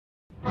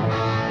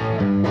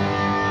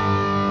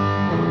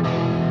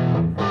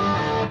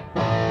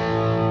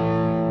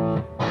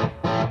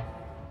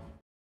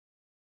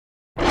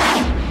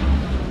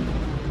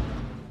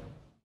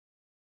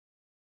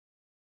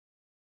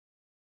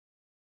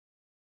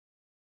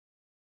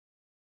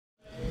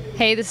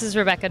Hey, this is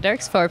Rebecca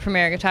Dirks for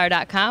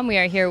PremierGuitar.com. We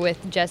are here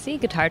with Jesse,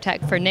 guitar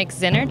tech for Nick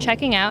Zinner,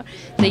 checking out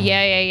the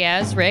Yeah Yeah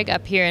Yeahs rig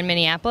up here in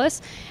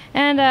Minneapolis.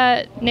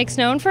 And Nick's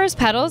known for his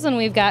pedals, and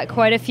we've got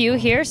quite a few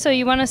here. So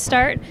you want to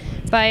start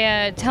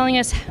by telling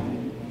us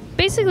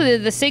basically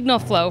the signal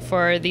flow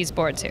for these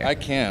boards here. I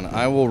can.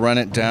 I will run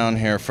it down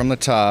here from the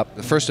top.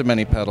 The first of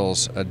many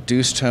pedals, a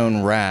deuce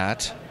tone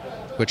Rat,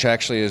 which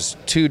actually is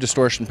two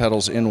distortion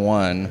pedals in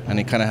one, and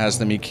he kind of has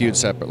them EQ'd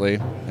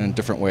separately in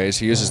different ways.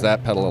 He uses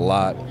that pedal a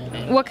lot.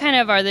 What kind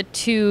of are the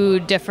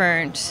two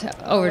different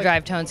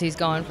overdrive tones he's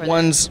going for?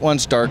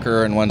 One's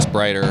darker and one's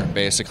brighter,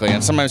 basically,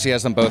 and sometimes he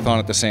has them both on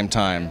at the same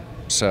time.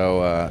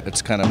 So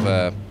it's kind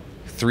of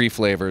three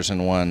flavors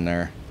in one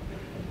there.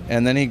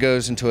 And then he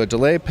goes into a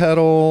delay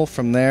pedal,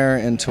 from there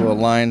into a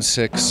Line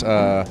 6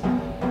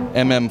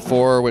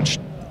 MM4, which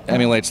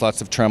emulates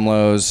lots of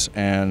tremolos,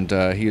 and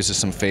he uses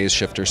some phase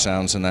shifter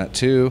sounds in that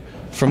too.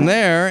 From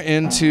there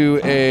into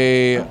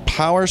a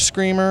power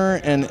screamer,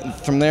 and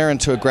from there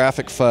into a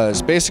graphic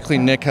fuzz. Basically,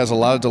 Nick has a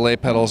lot of delay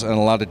pedals and a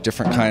lot of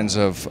different kinds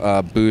of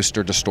boost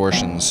or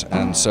distortions,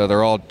 and so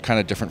they're all kind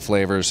of different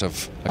flavors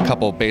of a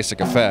couple basic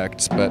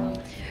effects. But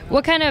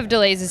what kind of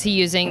delays is he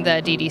using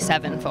the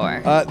DD7 for?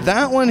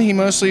 That one he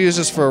mostly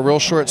uses for a real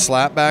short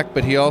slapback,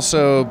 but he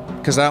also,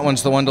 because that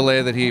one's the one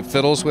delay that he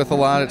fiddles with a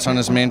lot, it's on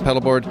his main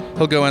pedal board,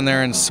 he'll go in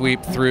there and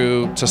sweep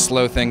through to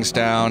slow things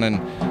down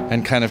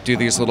and kind of do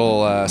these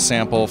little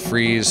sample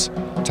freeze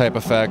type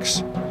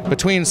effects.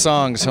 Between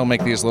songs, he'll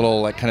make these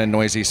little like kind of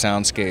noisy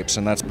soundscapes,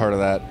 and that's part of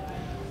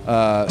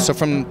that. So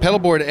from pedal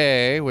board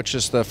A, which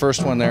is the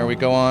first one there, we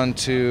go on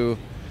to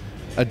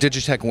a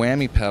Digitech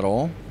whammy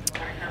pedal,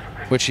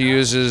 which he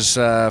uses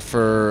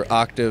for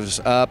octaves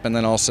up and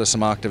then also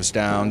some octaves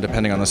down,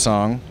 depending on the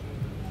song.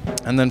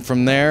 And then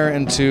from there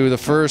into the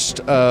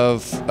first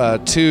of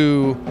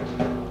two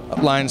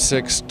Line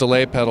 6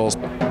 delay pedals.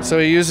 So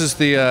he uses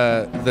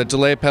the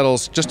delay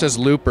pedals just as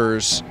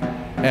loopers,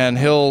 and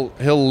he'll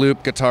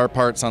loop guitar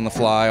parts on the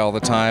fly all the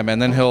time, and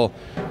then he'll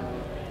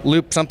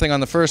loop something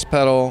on the first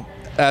pedal,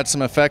 add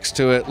some effects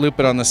to it, loop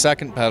it on the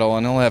second pedal,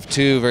 and he'll have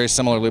two very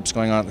similar loops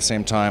going on at the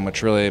same time,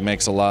 which really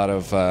makes a lot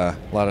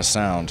of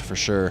sound for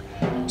sure.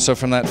 So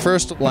from that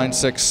first Line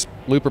 6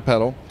 looper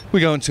pedal, we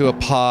go into a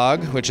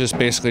Pog, which is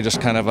basically just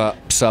kind of a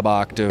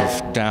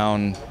sub-octave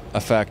down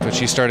effect, which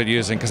he started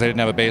using because I didn't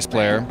have a bass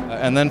player.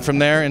 And then from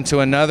there into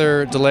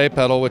another delay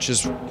pedal, which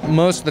is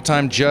most of the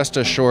time just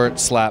a short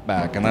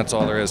slapback, and that's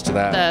all there is to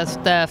that.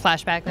 The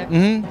flashback there?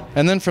 Mm-hmm.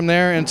 And then from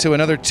there into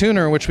another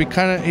tuner, which we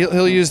kind of,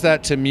 he'll use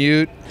that to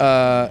mute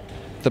the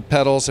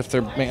pedals if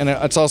they're, and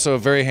it's also a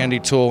very handy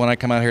tool when I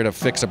come out here to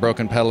fix a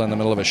broken pedal in the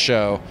middle of a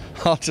show.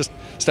 I'll just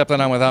step that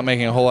on without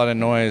making a whole lot of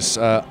noise,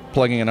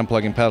 plugging and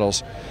unplugging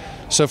pedals.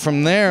 So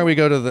from there we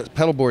go to the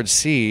pedal board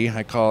C,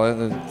 I call it,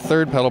 the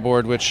third pedal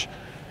board, which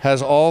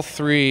has all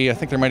three, I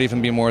think there might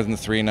even be more than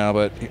three now,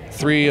 but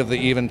three of the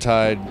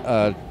Eventide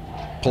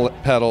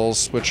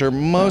pedals, which are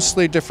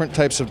mostly different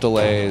types of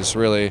delays,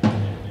 really.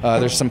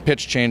 There's some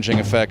pitch changing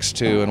effects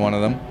too in one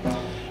of them.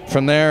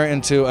 From there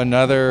into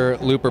another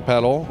looper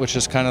pedal, which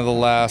is kind of the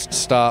last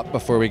stop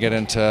before we get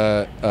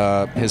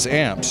into his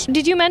amps.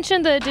 Did you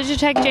mention the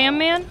Digitech Jam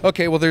Man?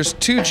 Okay, well there's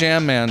two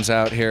Jam Mans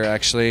out here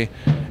actually,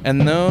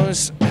 and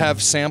those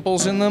have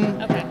samples in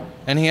them. Okay.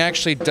 And he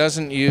actually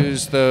doesn't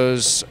use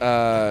those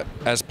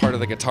as part of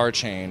the guitar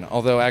chain,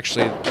 although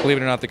actually, believe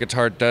it or not, the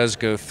guitar does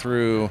go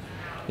through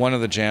one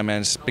of the Jam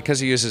Mans because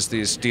he uses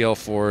these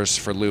DL4s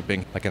for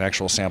looping, like an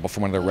actual sample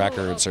from one of their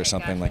records or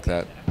something like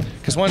that.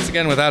 Because once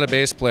again, without a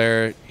bass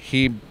player,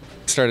 he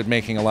started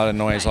making a lot of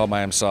noise all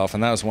by himself,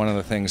 and that was one of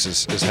the things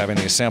is having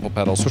these sample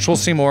pedals, which we'll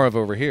see more of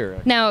over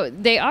here. Now,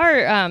 they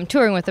are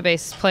touring with the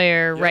bass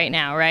player right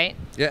now, right?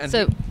 Yeah, and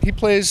so he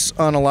plays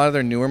on a lot of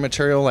their newer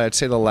material. I'd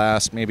say the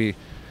last maybe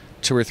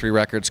 2 or 3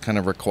 records kind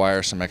of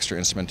require some extra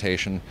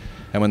instrumentation,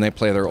 and when they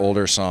play their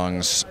older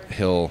songs,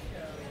 he'll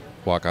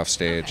walk off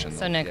stage. And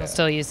so Nick will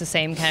still use the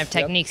same kind of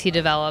techniques he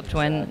developed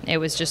when it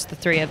was just the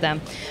three of them.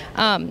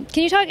 Can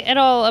you talk at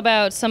all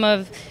about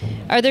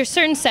are there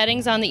certain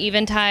settings on the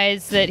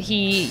Eventides that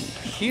he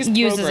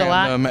uses a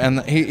lot?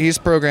 And he's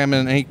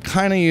programming, and he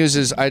kind of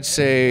uses, I'd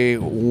say,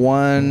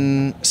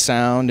 one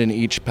sound in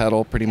each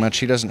pedal pretty much.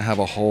 He doesn't have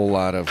a whole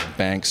lot of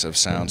banks of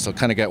sounds. He'll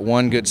kind of get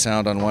one good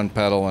sound on one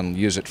pedal and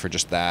use it for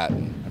just that,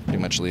 and pretty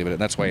much leave it.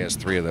 That's why he has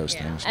 3 of those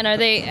things. And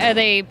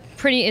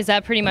is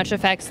that pretty much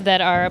effects that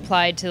are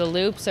applied to the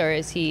loops, or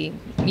is he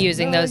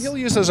using those? He'll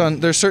use those on,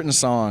 there's certain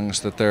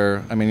songs that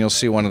you'll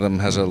see one of them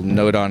has a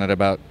note on it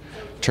about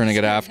turning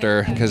it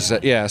after, because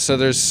so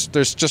there's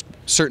just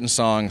certain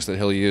songs that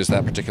he'll use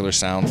that particular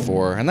sound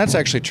for, and that's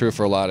actually true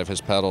for a lot of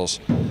his pedals.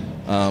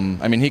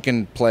 He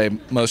can play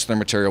most of their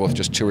material with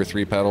just 2 or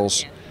 3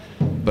 pedals,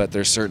 but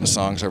there's certain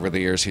songs over the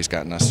years he's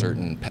gotten a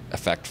certain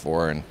effect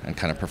for and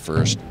kind of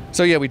prefers.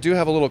 So yeah, we do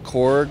have a little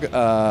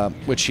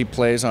Korg, which he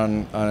plays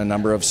on a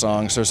number of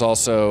songs. There's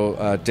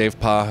also Dave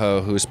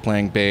Pajo, who's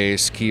playing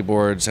bass,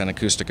 keyboards, and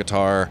acoustic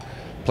guitar.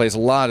 Plays a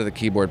lot of the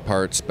keyboard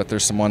parts, but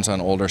there's some ones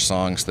on older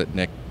songs that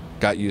Nick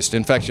got used to.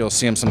 In fact, you'll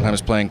see him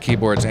sometimes playing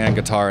keyboards and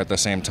guitar at the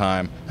same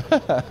time.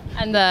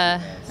 And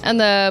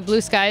the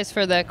blue skies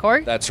for the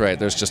chord? That's right.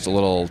 There's just a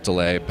little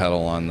delay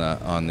pedal on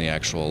the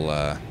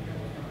actual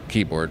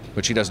keyboard,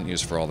 which he doesn't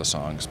use for all the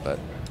songs. But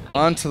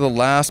on to the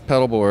last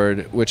pedal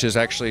board, which is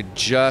actually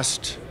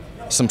just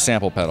some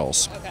sample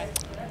pedals. Okay.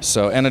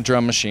 So, and a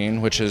drum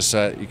machine, which is,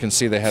 you can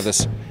see they have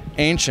this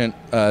ancient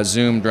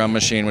Zoom drum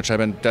machine, which I've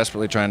been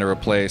desperately trying to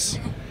replace.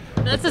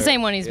 That's the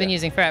same one he's been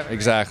using forever.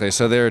 Exactly.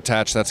 So they're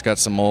attached. That's got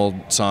some old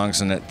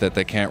songs in it that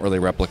they can't really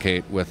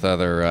replicate with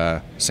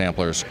other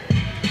samplers.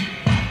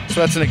 So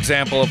that's an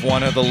example of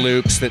one of the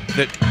loops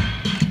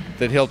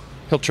that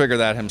he'll trigger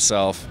that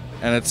himself.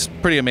 And it's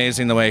pretty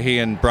amazing the way he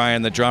and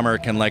Brian, the drummer,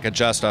 can like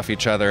adjust off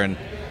each other and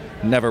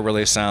never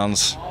really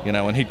sounds, you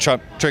know, when he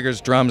triggers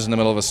drums in the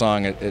middle of a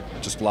song, it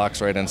just locks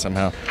right in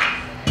somehow.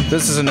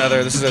 This is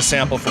a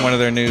sample from one of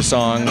their new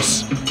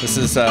songs. This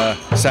is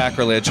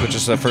Sacrilege, which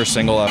is the first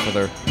single off of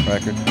their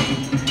record.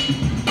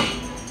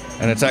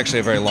 And it's actually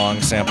a very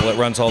long sample. It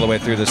runs all the way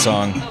through the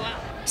song.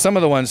 Some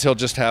of the ones he'll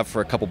just have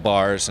for a couple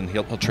bars and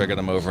he'll trigger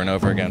them over and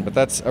over again. But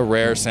that's a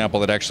rare sample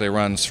that actually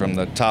runs from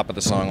the top of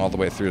the song all the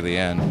way through the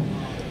end.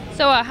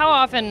 So how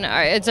often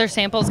is there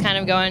samples kind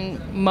of going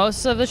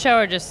most of the show,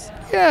 or just?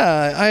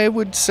 Yeah, I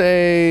would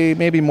say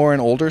maybe more in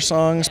older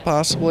songs,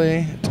 possibly.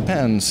 It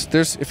depends.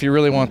 If you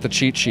really want the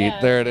cheat sheet,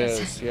 there it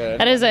is. Yeah,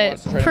 that is a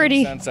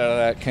pretty sense out of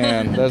that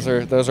can.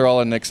 those are all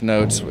in Nick's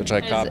notes, which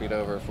I copied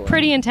over for.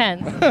 Pretty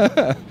intense.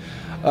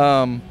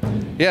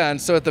 Yeah,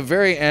 and so at the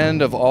very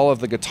end of all of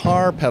the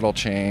guitar pedal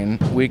chain,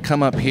 we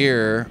come up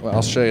here. Well,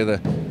 I'll show you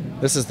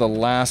this is the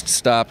last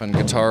stop in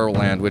Guitar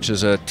Land, which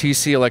is a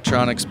TC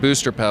Electronics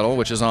booster pedal,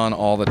 which is on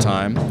all the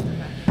time.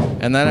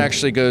 And that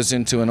actually goes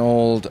into an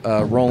old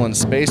Roland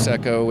Space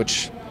Echo,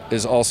 which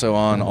is also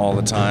on all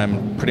the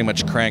time, pretty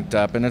much cranked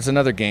up. And it's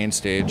another gain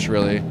stage,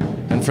 really.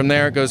 And from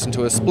there, it goes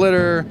into a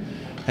splitter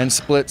and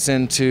splits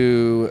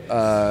into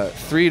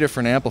 3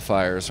 different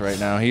amplifiers right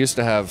now. He used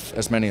to have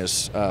as many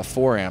as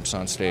 4 amps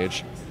on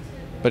stage.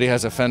 But he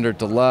has a Fender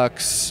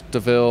Deluxe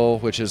DeVille,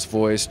 which is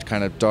voiced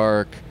kind of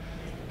dark,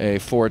 a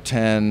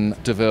 410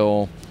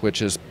 DeVille,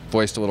 which is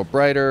voiced a little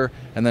brighter,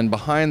 and then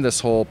behind this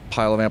whole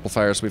pile of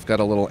amplifiers, we've got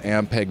a little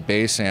Ampeg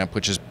bass amp,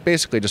 which is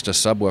basically just a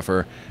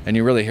subwoofer, and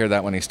you really hear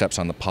that when he steps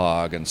on the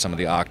Pog and some of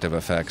the octave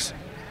effects.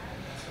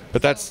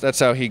 But that's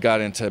how he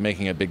got into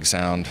making a big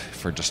sound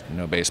for just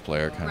no bass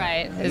player. Kind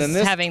right, of.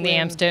 is having the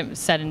amps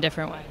set in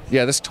different ways.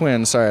 Yeah, this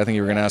Twin, sorry, I think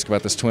you were going to ask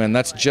about this Twin.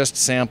 That's just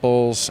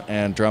samples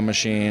and drum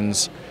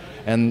machines,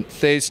 and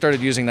they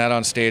started using that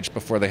on stage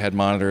before they had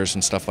monitors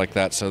and stuff like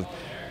that, so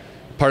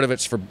part of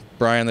it's for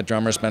Brian, the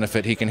drummer's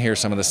benefit. He can hear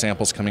some of the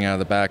samples coming out of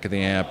the back of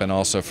the amp, and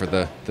also for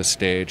the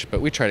stage. But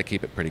we try to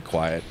keep it pretty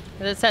quiet.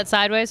 Is it set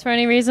sideways for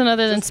any reason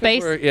other than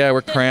space?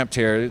 We're cramped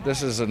here.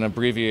 This is an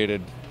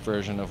abbreviated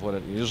version of what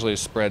it usually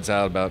spreads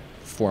out about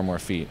 4 more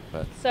feet.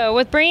 But so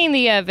with bringing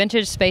the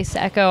vintage Space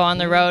Echo on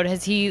the road,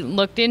 has he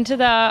looked into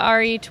the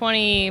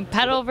RE20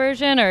 pedal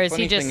version, or is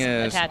he just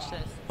attached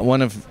this?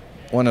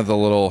 One of the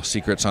little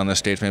secrets on this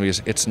stage maybe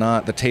is it's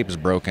not, the tape is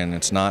broken.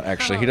 It's not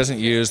actually, he doesn't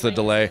use the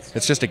delay.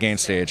 It's just a gain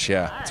stage,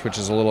 yeah, which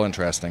is a little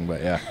interesting,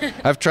 but yeah.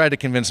 I've tried to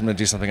convince him to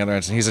do something other,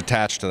 and he's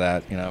attached to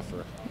that, you know,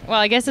 for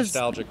well, I guess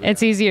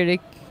it's easier to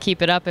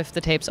keep it up if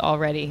the tape's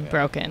already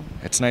broken.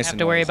 It's nice. You have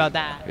to worry about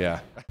that.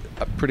 Yeah.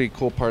 A pretty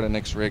cool part of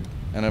Nick's rig,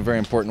 and a very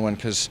important one,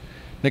 because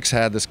Nick's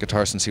had this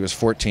guitar since he was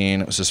 14.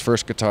 It was his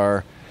first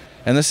guitar,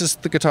 and this is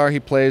the guitar he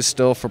plays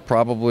still for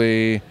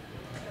probably,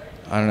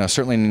 I don't know,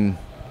 certainly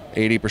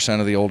 80%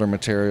 of the older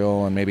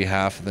material and maybe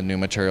half of the new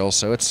material,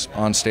 so it's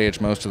on stage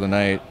most of the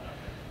night,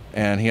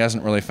 and he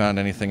hasn't really found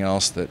anything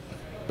else that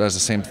does the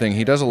same thing.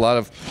 He does a lot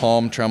of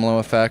palm tremolo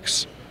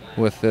effects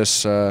with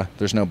this.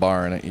 There's no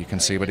bar in it, you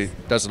can see, but he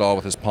does it all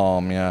with his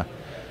palm, yeah.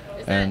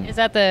 Is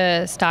that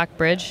the stock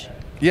bridge?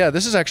 Yeah,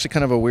 this is actually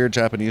kind of a weird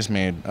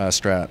Japanese-made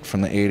Strat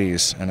from the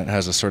 80s, and it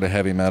has a sort of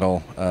heavy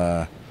metal,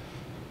 I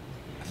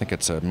think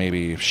it's a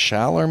maybe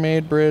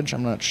Schaller-made bridge,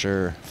 I'm not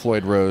sure,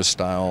 Floyd Rose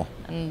style.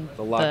 And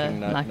the locking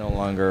nut no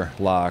longer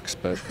locks,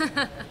 but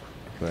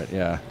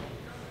yeah.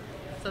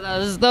 So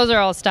those are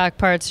all stock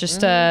parts,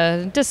 just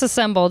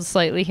disassembled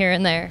slightly here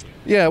and there.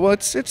 Yeah, well, I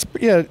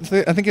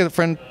think a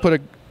friend put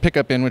a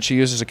pickup in, which he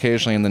uses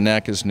occasionally, and the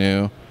neck is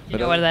new. You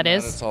know what that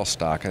is? It's all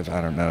stock. I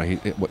don't know.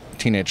 What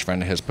teenage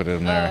friend of his put it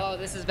in there. Oh,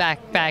 this is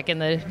back in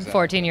the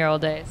 14-year-old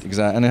days.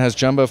 Exactly, and it has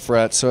jumbo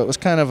frets, so it was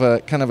kind of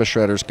a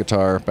shredder's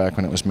guitar back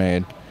when it was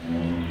made.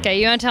 Okay,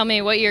 you want to tell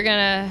me what you're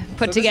gonna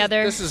put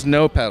together? This is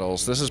no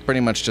pedals. This is pretty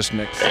much just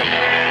mixed.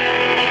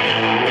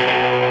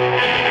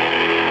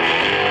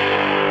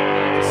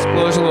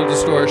 There's a little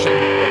distortion.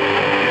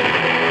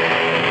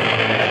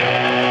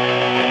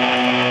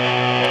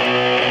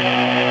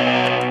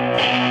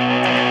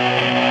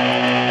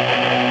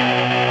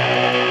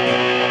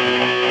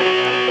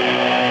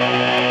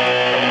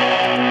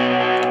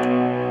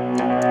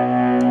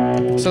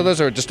 So those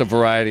are just a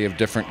variety of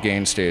different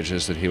gain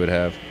stages that he would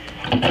have.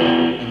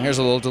 And here's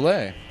a little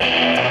delay.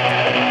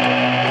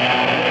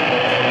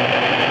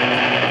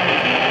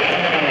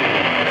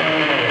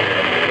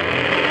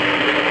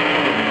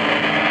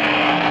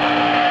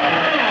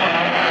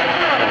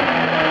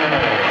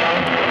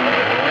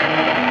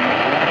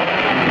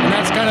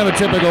 kind of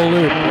a typical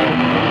loop.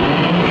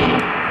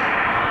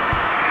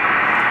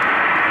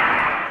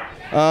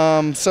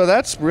 So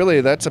that's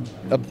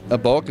a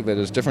bulk of it,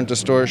 is different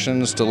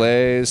distortions,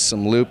 delays,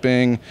 some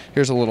looping.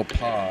 Here's a little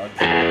pod.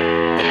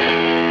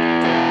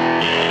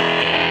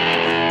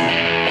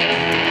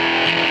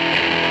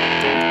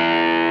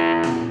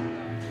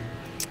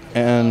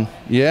 And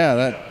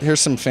yeah, here's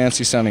some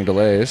fancy sounding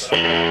delays.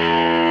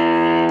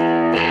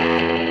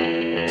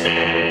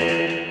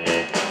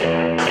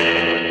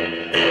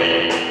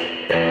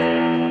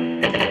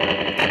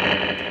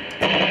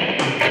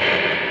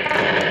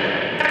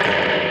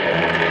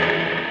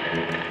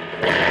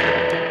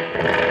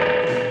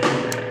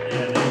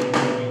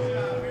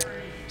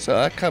 So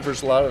that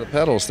covers a lot of the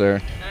pedals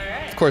there.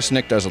 Of course,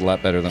 Nick does it a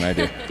lot better than I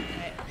do.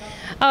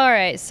 All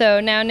right, so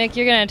now Nick,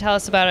 you're going to tell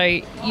us about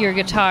your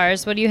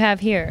guitars. What do you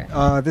have here?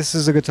 This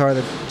is a guitar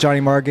that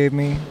Johnny Marr gave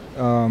me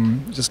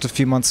just a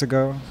few months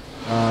ago.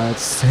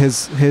 It's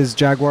his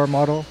Jaguar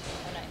model.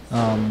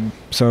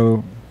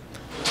 So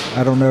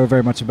I don't know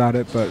very much about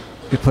it, but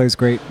it plays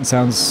great and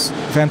sounds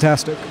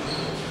fantastic.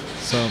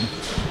 So.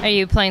 Are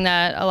you playing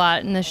that a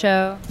lot in the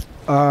show?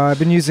 I've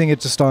been using it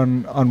just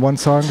on one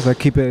song because I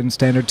keep it in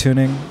standard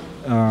tuning.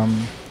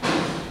 And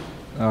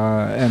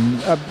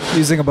I'm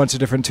using a bunch of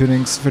different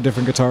tunings for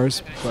different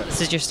guitars. But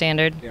This is your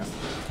standard? Yeah.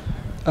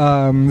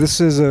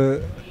 This is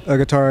a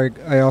guitar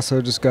I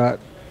also just got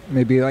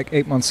maybe like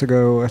 8 months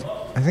ago.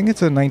 I think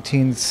it's a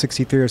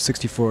 1963 or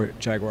 64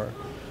 Jaguar.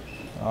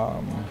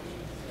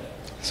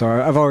 So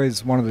I've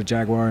always wanted a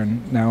Jaguar,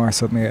 and now I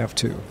suddenly have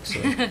two. So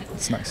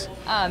it's nice.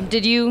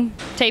 Did you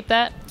tape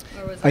that?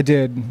 Or was I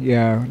did,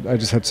 yeah. I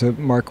just had to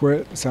mark where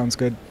it sounds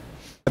good.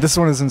 This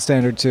one is in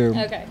standard too.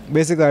 Okay.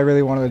 Basically, I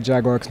really wanted a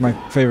Jaguar because my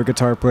favorite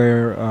guitar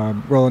player,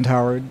 Roland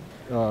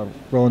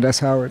S.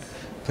 Howard,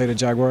 played a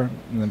Jaguar,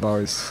 and they've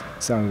always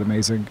sounded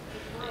amazing.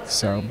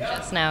 So.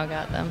 Just now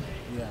got them.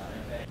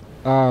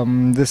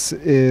 This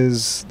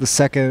is the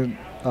second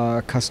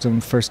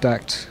custom first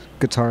act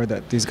guitar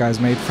that these guys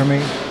made for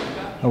me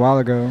a while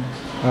ago.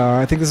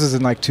 I think this is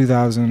in like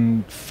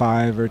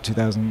 2005 or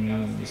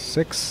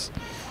 2006.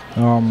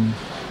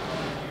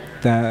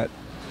 That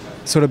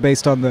sort of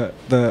based on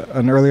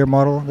an earlier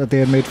model that they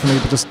had made for me,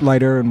 but just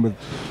lighter and with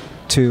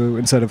 2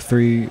 instead of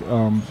 3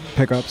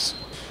 pickups,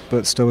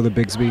 but still with a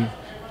Bigsby.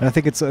 And I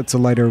think it's a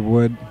lighter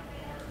wood,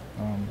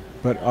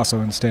 but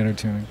also in standard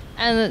tuning.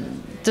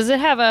 And does it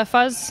have a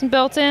fuzz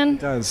built in?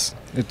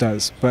 It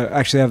does, but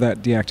actually I have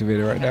that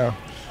deactivated right now.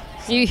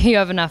 You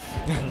have enough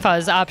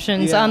fuzz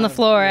options on the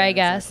floor, I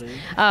guess.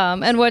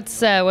 Exactly. And what's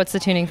the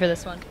tuning for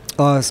this one?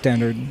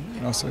 Standard,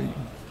 also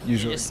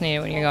usually. You just need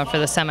it when you're going for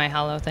the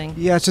semi-hollow thing.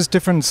 Yeah, it's just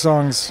different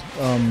songs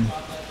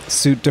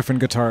suit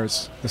different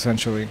guitars,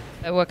 essentially.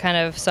 What kind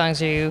of songs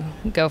do you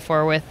go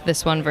for with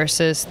this one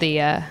versus the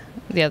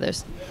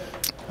others?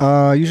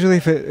 Usually,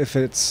 if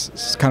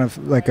it's kind of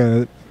like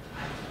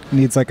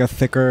needs like a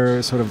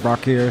thicker, sort of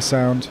rockier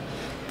sound,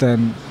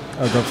 then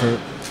I'll go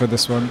for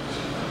this one.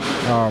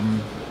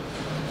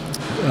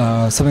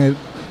 Something that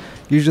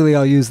usually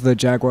I'll use the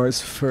Jaguars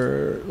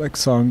for like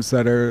songs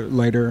that are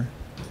lighter,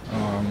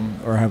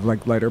 or have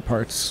like lighter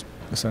parts,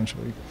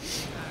 essentially.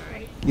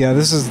 Yeah,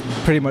 this is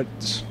pretty much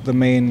the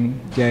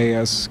main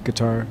Yaya's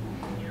guitar.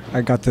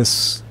 I got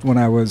this when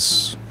I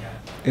was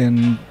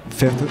in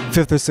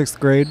fifth or sixth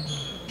grade.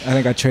 I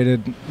think I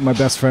traded my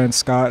best friend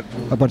Scott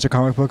a bunch of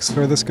comic books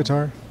for this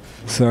guitar,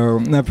 so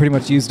I pretty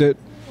much used it.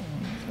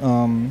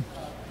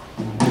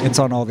 It's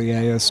on all the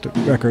Yaya's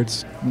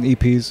records and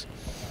EPs.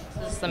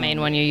 This is the main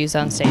one you use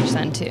on stage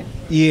then too.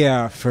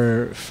 Yeah,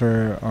 for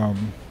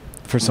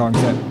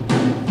songs that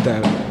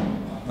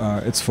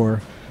it's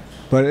for,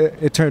 but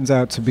it turns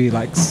out to be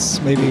like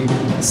maybe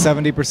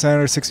 70%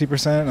 or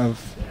 60%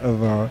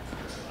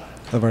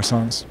 of our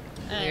songs.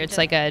 It's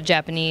like a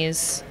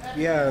Japanese.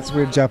 Yeah, it's a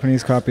weird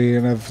Japanese copy,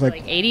 and I've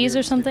like 80s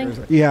or something.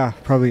 Yeah,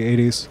 probably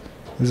 80s.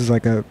 This is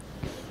like a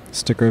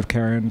sticker of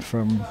Karen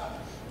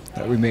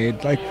that we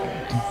made like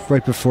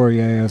right before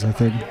Yaya's, I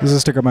think. This is a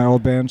sticker of my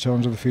old band,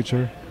 Challenge of the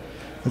Future.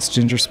 It's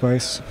Ginger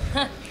Spice.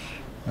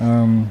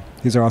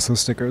 These are also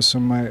stickers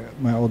from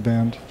my old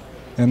band,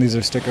 and these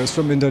are stickers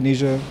from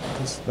Indonesia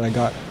that I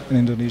got in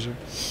Indonesia.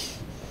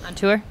 On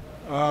tour?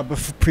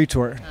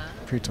 Pre-tour.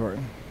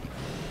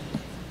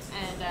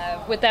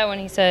 And with that one,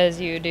 he says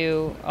you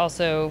do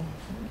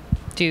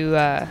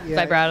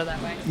vibrato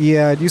that way.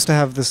 Yeah, I used to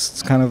have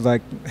this kind of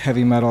like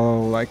heavy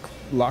metal, like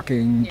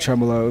locking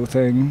tremolo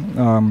thing,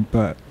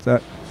 but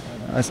that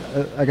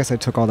I guess I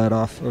took all that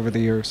off over the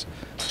years.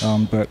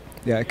 But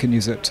yeah, I can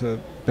use it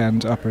to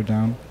bend up or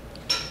down.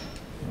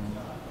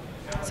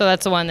 So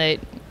that's the one that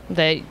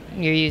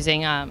you're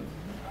using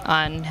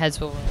on Heads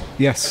Will Roll.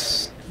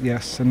 Yes,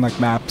 and like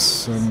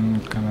maps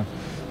and kind of,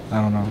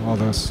 I don't know, all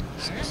those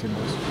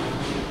symbols.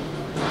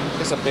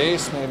 It's a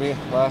bass, maybe.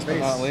 Last but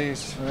not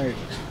least. Right.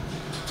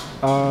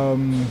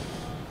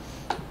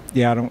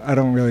 Yeah, I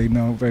don't really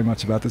know very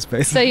much about this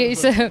bass.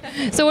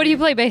 So what do you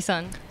play bass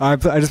on? I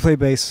just play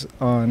bass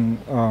on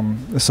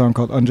a song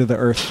called "Under the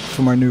Earth"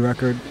 from our new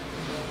record.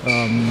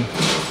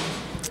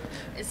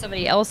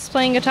 somebody else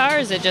playing guitar, or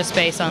is it just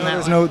bass on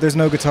that There's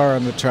no guitar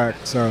on the track,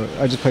 so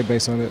I just play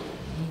bass on it.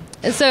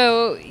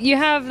 So you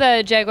have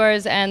the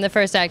Jaguars and the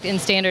first act in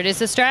standard. Is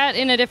the Strat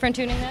in a different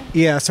tuning then?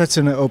 Yeah, so it's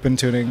in an open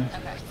tuning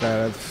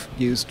that I've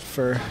used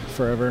for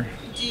forever.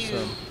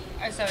 So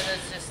are those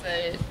just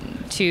the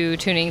two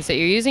tunings that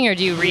you're using, or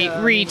do you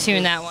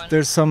retune that one?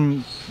 There's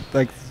some,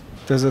 like,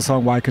 there's a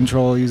song Y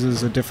Control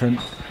uses a different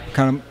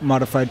kind of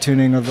modified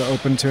tuning of the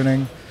open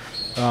tuning,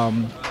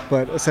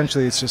 but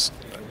essentially it's just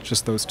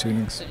those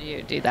tunings. So do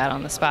you do that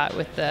on the spot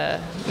with the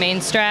main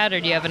Strat, or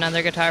do you have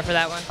another guitar for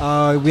that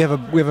one? We have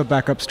a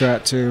backup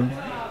Strat too.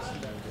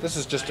 This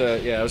is just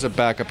it was a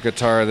backup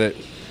guitar that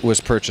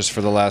was purchased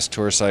for the last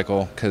tour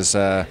cycle, because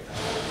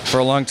for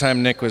a long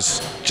time Nick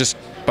was just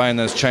buying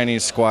those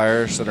Chinese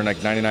Squires that are like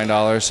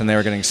 $99, and they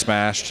were getting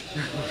smashed,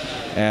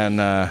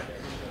 and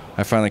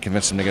I finally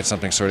convinced him to get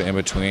something sort of in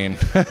between.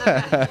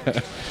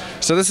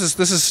 So this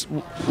is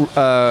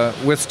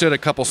withstood a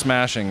couple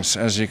smashings,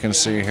 as you can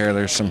see here.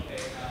 There's some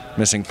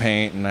missing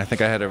paint, and I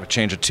think I had to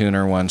change a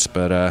tuner once,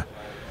 but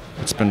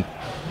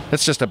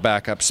it's just a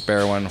backup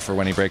spare one for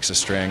when he breaks a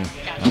string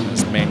on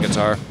his main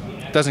guitar.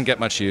 Doesn't get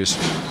much use.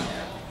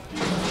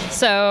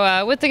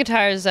 So with the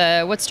guitars,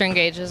 what string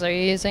gauges are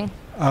you using?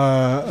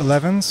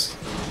 11s,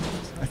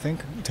 I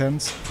think,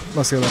 10s,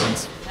 mostly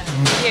 11s.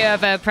 Do you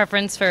have a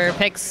preference for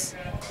picks?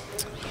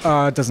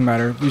 It doesn't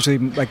matter. Usually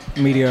like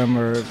medium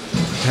or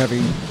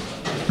heavy.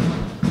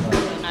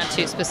 Not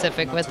too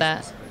specific with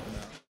that.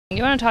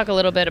 You want to talk a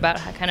little bit about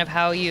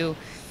how you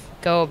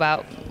go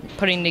about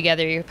putting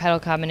together your pedal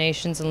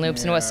combinations and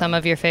loops, and what some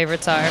of your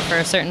favorites are for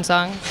a certain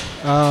song?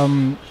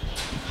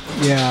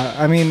 Yeah,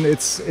 I mean,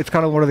 it's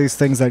kind of one of these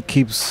things that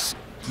keeps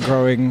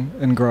growing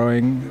and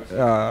growing,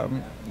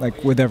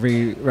 like with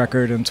every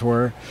record and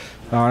tour.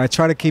 I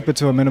try to keep it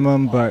to a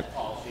minimum, but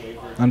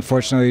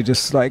unfortunately,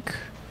 just like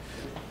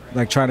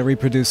trying to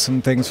reproduce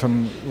some things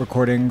from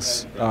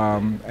recordings,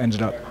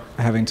 ended up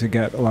having to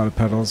get a lot of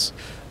pedals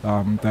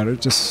that are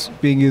just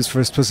being used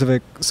for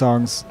specific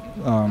songs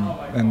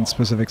and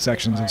specific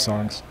sections of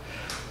songs.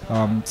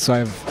 So I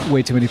have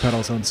way too many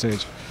pedals on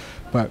stage,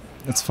 but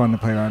it's fun to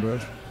play around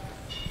with.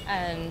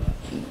 And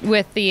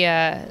with the,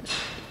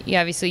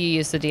 obviously you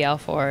use the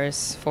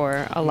DL4s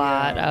for a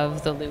lot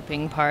of the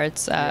looping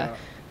parts.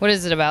 What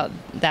is it about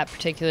that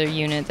particular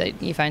unit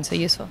that you find so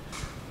useful?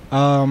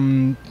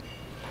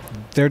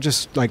 They're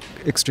just like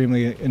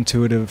extremely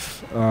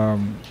intuitive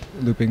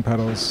looping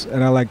pedals,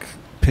 and I like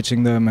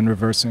pitching them and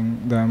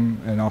reversing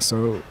them, and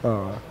also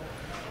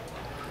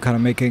kind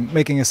of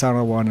making a sound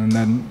on one and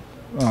then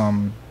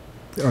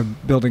or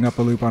building up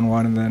a loop on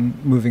one and then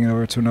moving it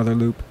over to another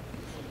loop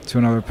to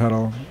another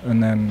pedal,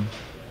 and then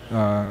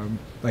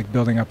like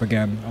building up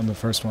again on the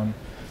first one.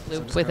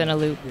 Loop within a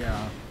loop.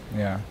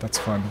 Yeah, that's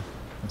fun.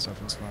 That stuff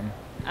is fun.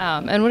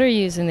 And what are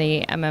you using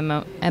the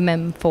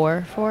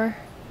MM4 for?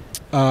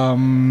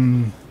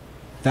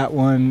 That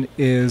one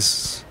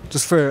is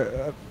just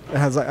for I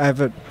have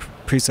a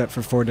preset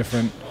for four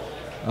different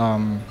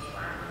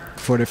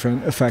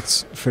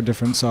effects for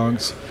different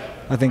songs.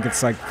 I think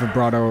it's like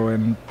vibrato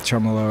and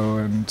tremolo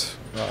and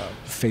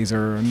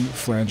phaser and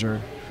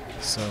flanger.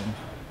 So.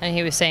 And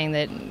he was saying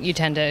that you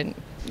tend to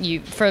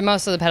for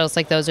most of the pedals,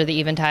 like those are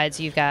the Eventides.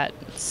 You've got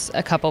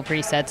a couple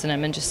presets in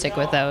them and just stick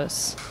with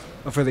those.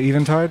 For the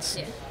Eventides?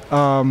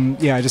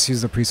 Yeah. I just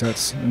use the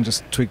presets and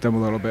just tweak them a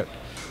little bit.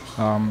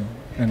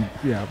 And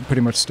yeah,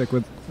 pretty much stick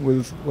with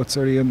what's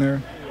already in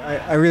there.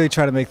 I really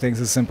try to make things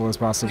as simple as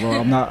possible.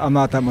 I'm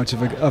not that much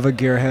of a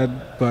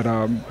gearhead, but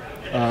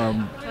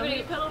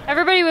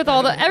everybody with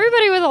all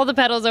the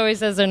pedals always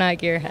says they're not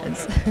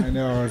gearheads. I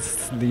know,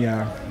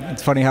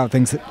 it's funny how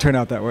things turn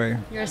out that way.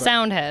 You're a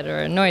sound head or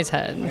a noise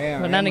head,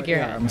 but not a gearhead.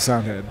 Yeah, I'm a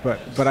sound head,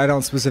 but I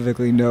don't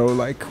specifically know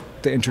like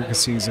the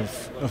intricacies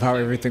of how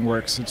everything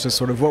works. It's just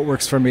sort of what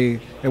works for me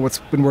and what's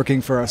been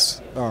working for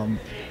us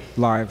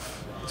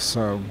live.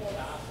 So.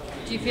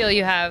 Do you feel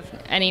you have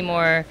any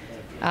more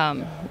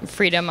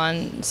freedom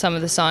on some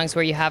of the songs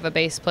where you have a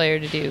bass player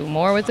to do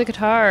more with the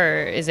guitar,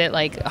 or is it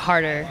like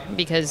harder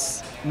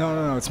because?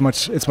 No, it's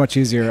much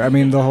easier. I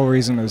mean, the whole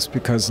reason is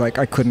because like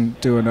I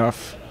couldn't do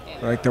enough.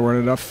 Like there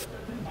weren't enough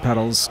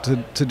pedals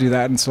to do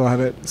that and still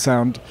have it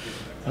sound,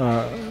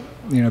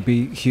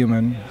 be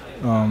human.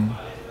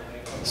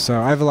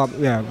 So I have a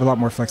lot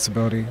more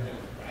flexibility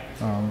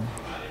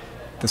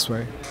this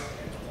way.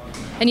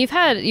 And you've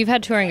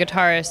had touring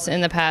guitarists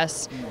in the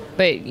past,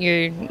 but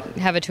you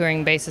have a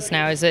touring bassist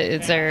now.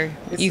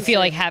 You feel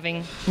like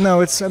having? No,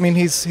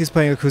 he's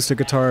playing acoustic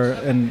guitar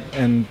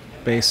and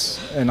bass,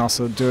 and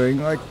also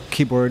doing like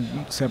keyboard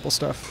sample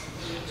stuff.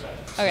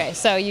 Okay,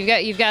 so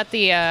you've got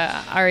the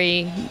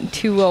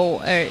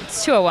RE20,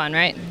 it's 201,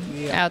 right?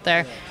 Yeah. Out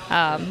there,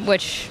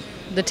 which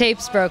the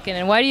tape's broken.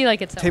 And why do you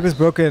like it so much? Tape is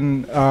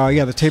broken.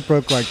 The tape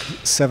broke like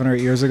 7 or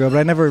 8 years ago, but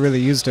I never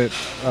really used it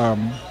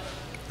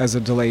as a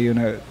delay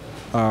unit.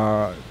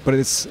 But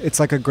it's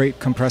like a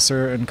great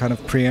compressor and kind of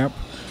preamp,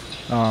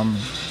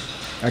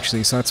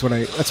 actually. So that's what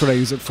I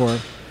use it for,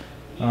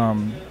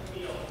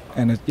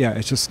 and it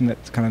just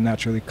kind of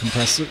naturally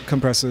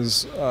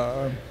compresses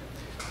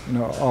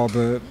all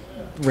the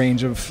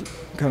range of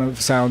kind of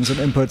sounds and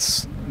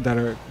inputs that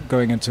are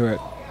going into it,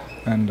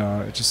 and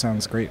it just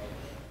sounds great.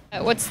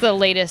 What's the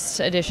latest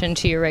addition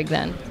to your rig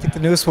then? I think the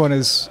newest one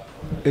is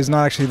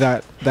not actually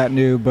that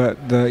new,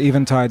 but the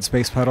Eventide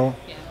space pedal.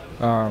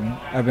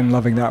 I've been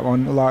loving that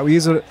one a lot. We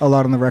use it a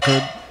lot on the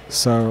record.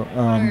 So what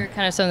are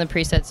kind of some of the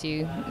presets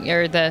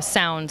or the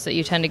sounds that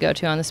you tend to go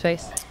to on the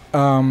space?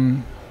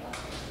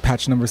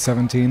 Patch number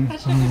 17.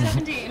 Patch number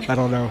 17. I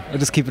don't know. I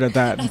just keep it at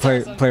that and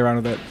play around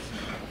with it.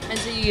 And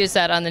so you use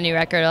that on the new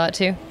record a lot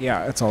too?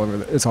 Yeah, it's all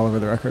over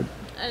the record.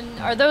 And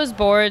are those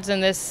boards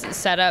and this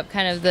setup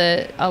kind of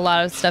a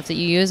lot of stuff that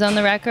you use on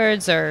the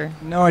records, or?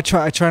 No, I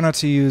try not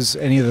to use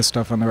any of the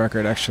stuff on the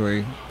record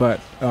actually. But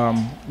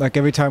like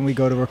every time we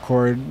go to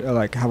record, I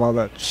like have all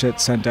that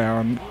shit sent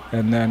down,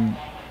 and then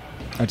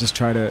I just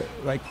try to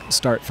like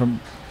start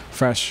from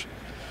fresh.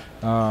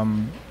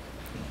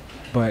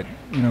 But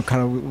kind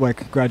of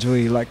like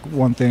gradually, like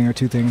one thing or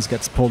two things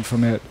gets pulled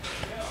from it,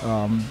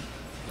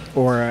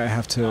 or I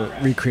have to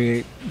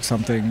recreate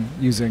something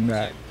using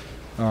that.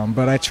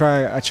 But I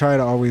try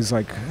to always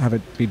like have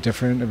it be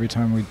different every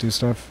time we do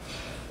stuff.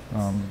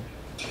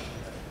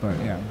 But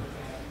yeah.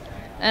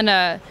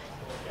 And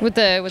with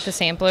the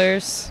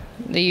samplers,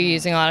 that you're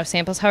using a lot of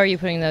samples. How are you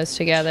putting those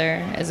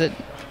together? Is it?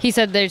 He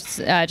said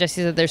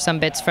Jesse said there's some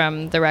bits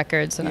from the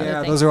records and other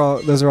things. Yeah,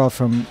 those are all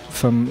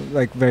from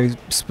like very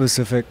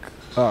specific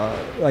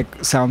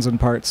like sounds and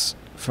parts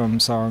from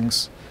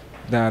songs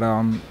that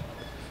I'm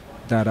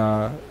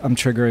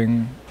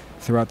triggering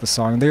throughout the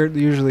song. They're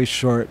usually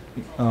short,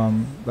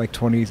 like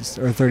 20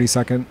 or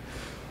 30-second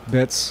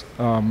bits,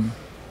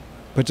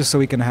 but just so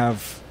we can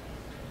have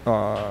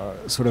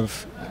sort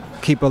of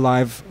keep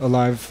alive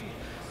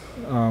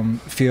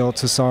feel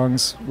to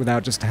songs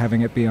without just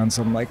having it be on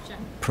some like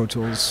Pro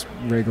Tools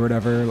rig or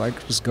whatever,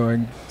 like just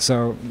going.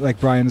 So like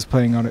Brian's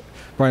playing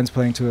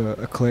to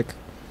a click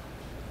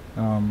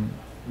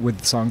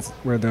with songs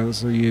where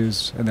those are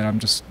used, and then I'm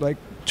just like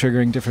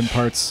triggering different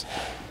parts,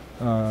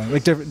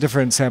 like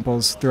different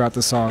samples throughout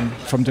the song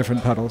from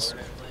different pedals.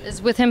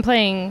 Is with him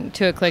playing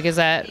to a click, does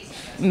that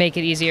make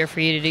it easier for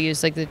you to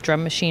use like the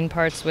drum machine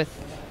parts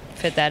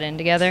fit that in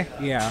together?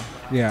 Yeah.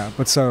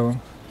 But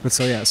so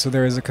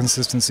there is a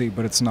consistency,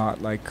 but it's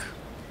not like,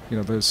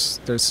 there's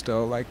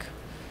still like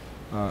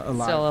a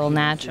lot. Still a little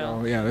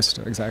natural. Yeah, there's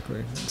still,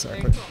 exactly.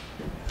 Cool.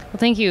 Well,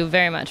 thank you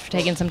very much for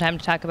taking some time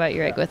to talk about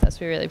your rig with us.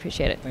 We really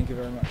appreciate it. Thank you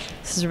very much.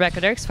 This is Rebecca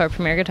Dirks for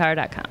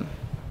PremierGuitar.com.